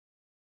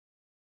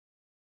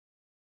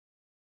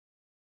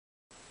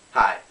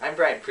I'm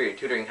Bryant,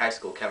 tutoring high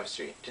school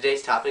chemistry.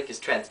 Today's topic is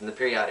trends in the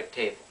periodic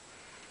table.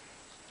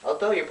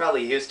 Although you're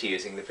probably used to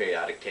using the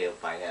periodic table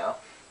by now,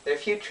 there are a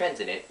few trends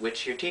in it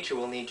which your teacher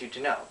will need you to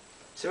know.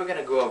 So we're going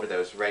to go over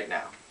those right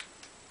now.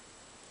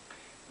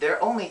 There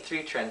are only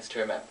 3 trends to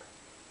remember.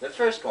 The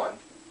first one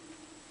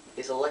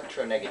is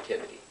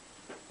electronegativity.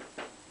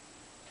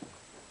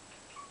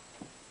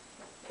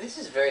 This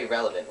is very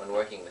relevant when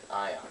working with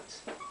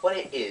ions. What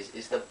it is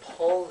the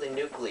pull the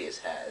nucleus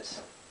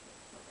has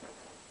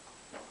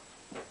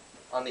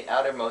on the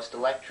outermost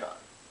electron.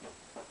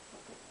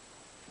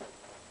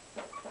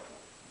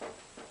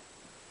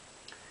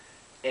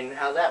 And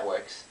how that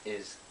works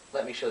is,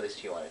 let me show this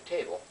to you on a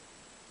table,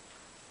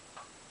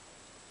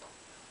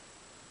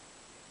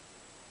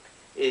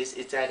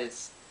 it's at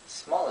its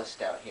smallest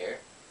down here,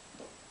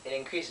 it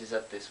increases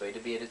up this way to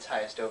be at its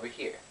highest over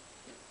here.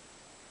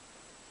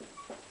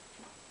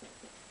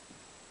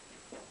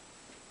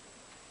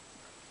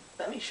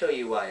 Let me show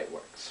you why it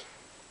works.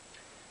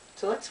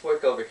 So let's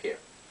work over here.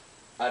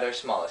 At our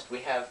smallest, we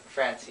have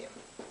francium,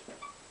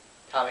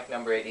 atomic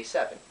number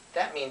 87.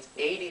 That means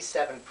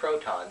 87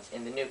 protons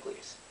in the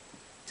nucleus.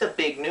 It's a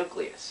big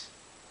nucleus.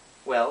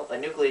 Well, a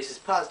nucleus is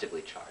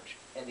positively charged,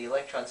 and the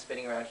electrons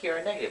spinning around here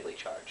are negatively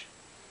charged.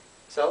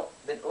 So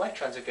the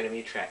electrons are going to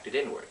be attracted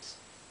inwards.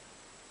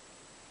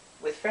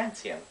 With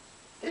francium,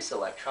 this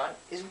electron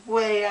is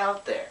way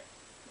out there.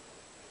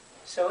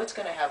 So it's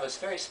going to have a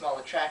very small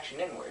attraction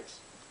inwards.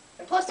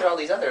 And plus there are all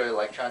these other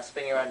electrons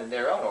spinning around in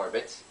their own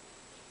orbits.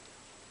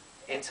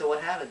 And so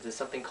what happens is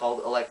something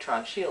called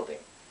electron shielding.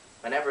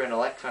 Whenever an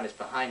electron is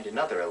behind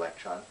another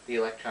electron, the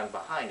electron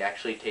behind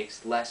actually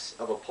takes less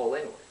of a pull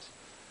inwards.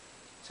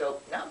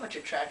 So not much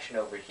attraction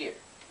over here.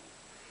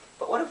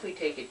 But what if we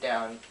take it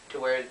down to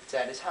where it's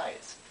at its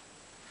highest?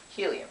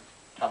 Helium,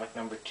 atomic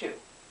number 2.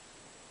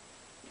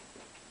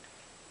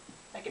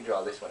 I can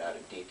draw this one out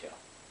in detail.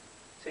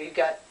 So you've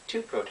got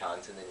 2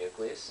 protons in the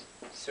nucleus,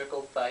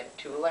 circled by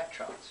 2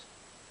 electrons.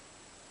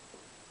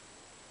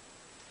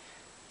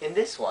 In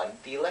this one,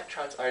 the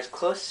electrons are as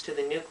close to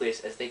the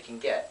nucleus as they can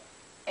get,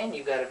 and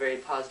you've got a very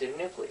positive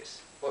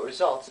nucleus. What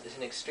results is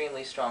an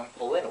extremely strong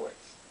pull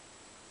inwards.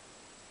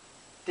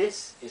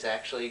 This is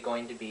actually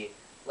going to be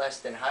less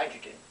than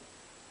hydrogen,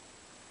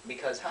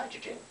 because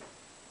hydrogen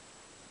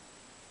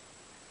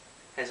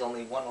has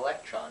only 1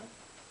 electron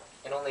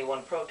and only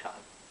 1 proton.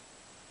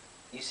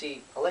 You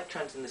see,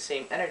 electrons in the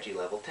same energy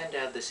level tend to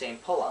have the same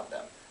pull on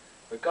them,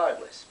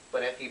 regardless.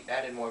 But if you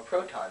added more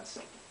protons,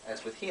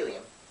 as with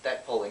helium,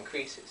 that pull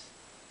increases.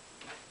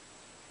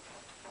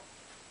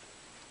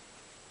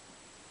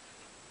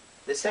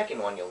 The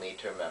second one you'll need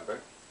to remember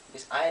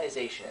is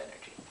ionization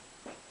energy.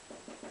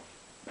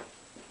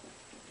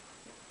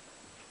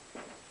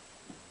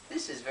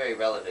 This is very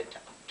relevant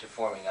to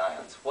forming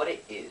ions. What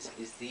it is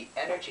the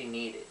energy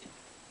needed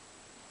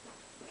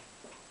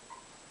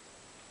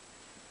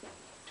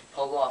to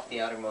pull off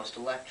the outermost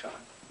electron.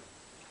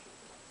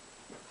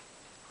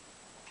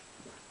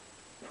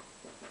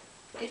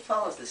 It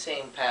follows the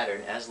same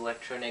pattern as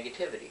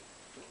electronegativity.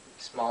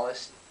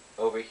 Smallest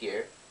over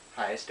here,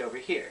 highest over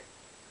here.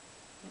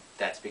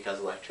 That's because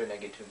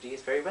electronegativity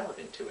is very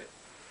relevant to it.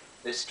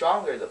 The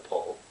stronger the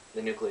pull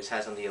the nucleus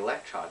has on the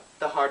electron,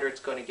 the harder it's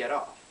going to get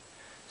off.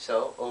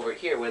 So over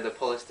here, where the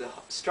pull is the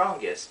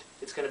strongest,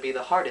 it's going to be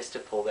the hardest to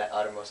pull that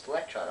outermost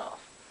electron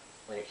off.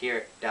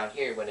 Down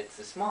here, when it's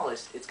the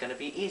smallest, it's going to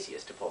be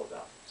easiest to pull it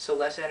off. So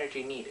less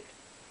energy needed.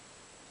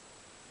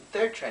 The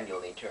third trend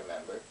you'll need to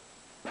remember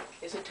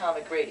is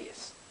atomic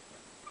radius.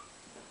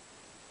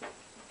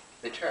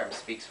 The term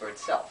speaks for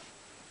itself.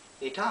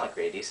 The atomic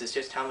radius is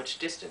just how much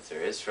distance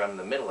there is from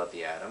the middle of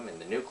the atom in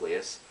the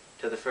nucleus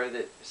to the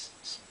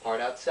furthest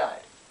part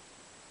outside.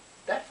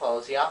 That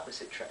follows the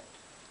opposite trend.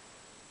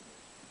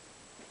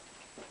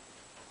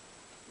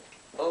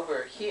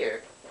 Over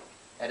here,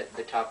 at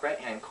the top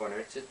right-hand corner,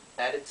 it's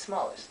at its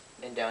smallest,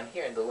 and down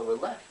here in the lower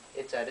left,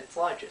 it's at its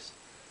largest.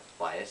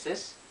 Why is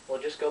this?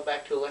 We'll just go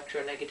back to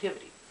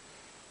electronegativity.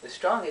 The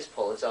strongest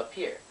pull is up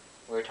here,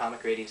 where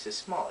atomic radius is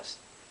smallest.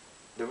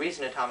 The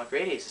reason atomic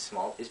radius is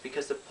small is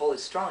because the pull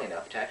is strong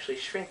enough to actually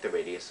shrink the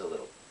radius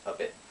a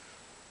bit.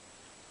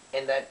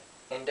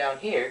 And down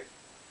here,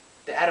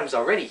 the atom's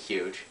already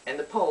huge, and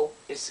the pull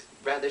is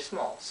rather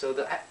small, so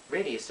the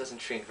radius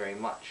doesn't shrink very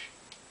much.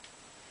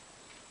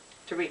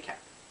 To recap,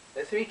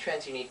 the 3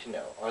 trends you need to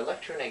know are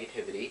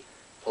electronegativity,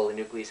 pull the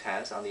nucleus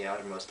has on the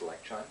outermost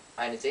electron,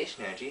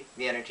 ionization energy,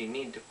 the energy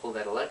needed to pull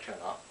that electron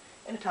off,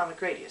 and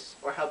atomic radius,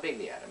 or how big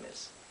the atom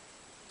is.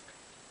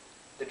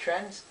 The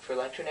trends for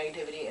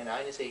electronegativity and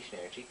ionization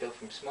energy go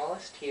from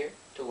smallest here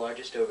to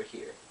largest over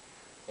here.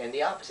 And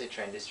the opposite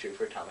trend is true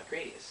for atomic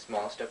radius,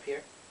 smallest up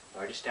here,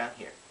 largest down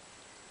here.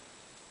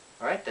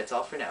 Alright, that's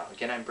all for now.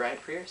 Again, I'm Bryant.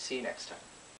 See you next time.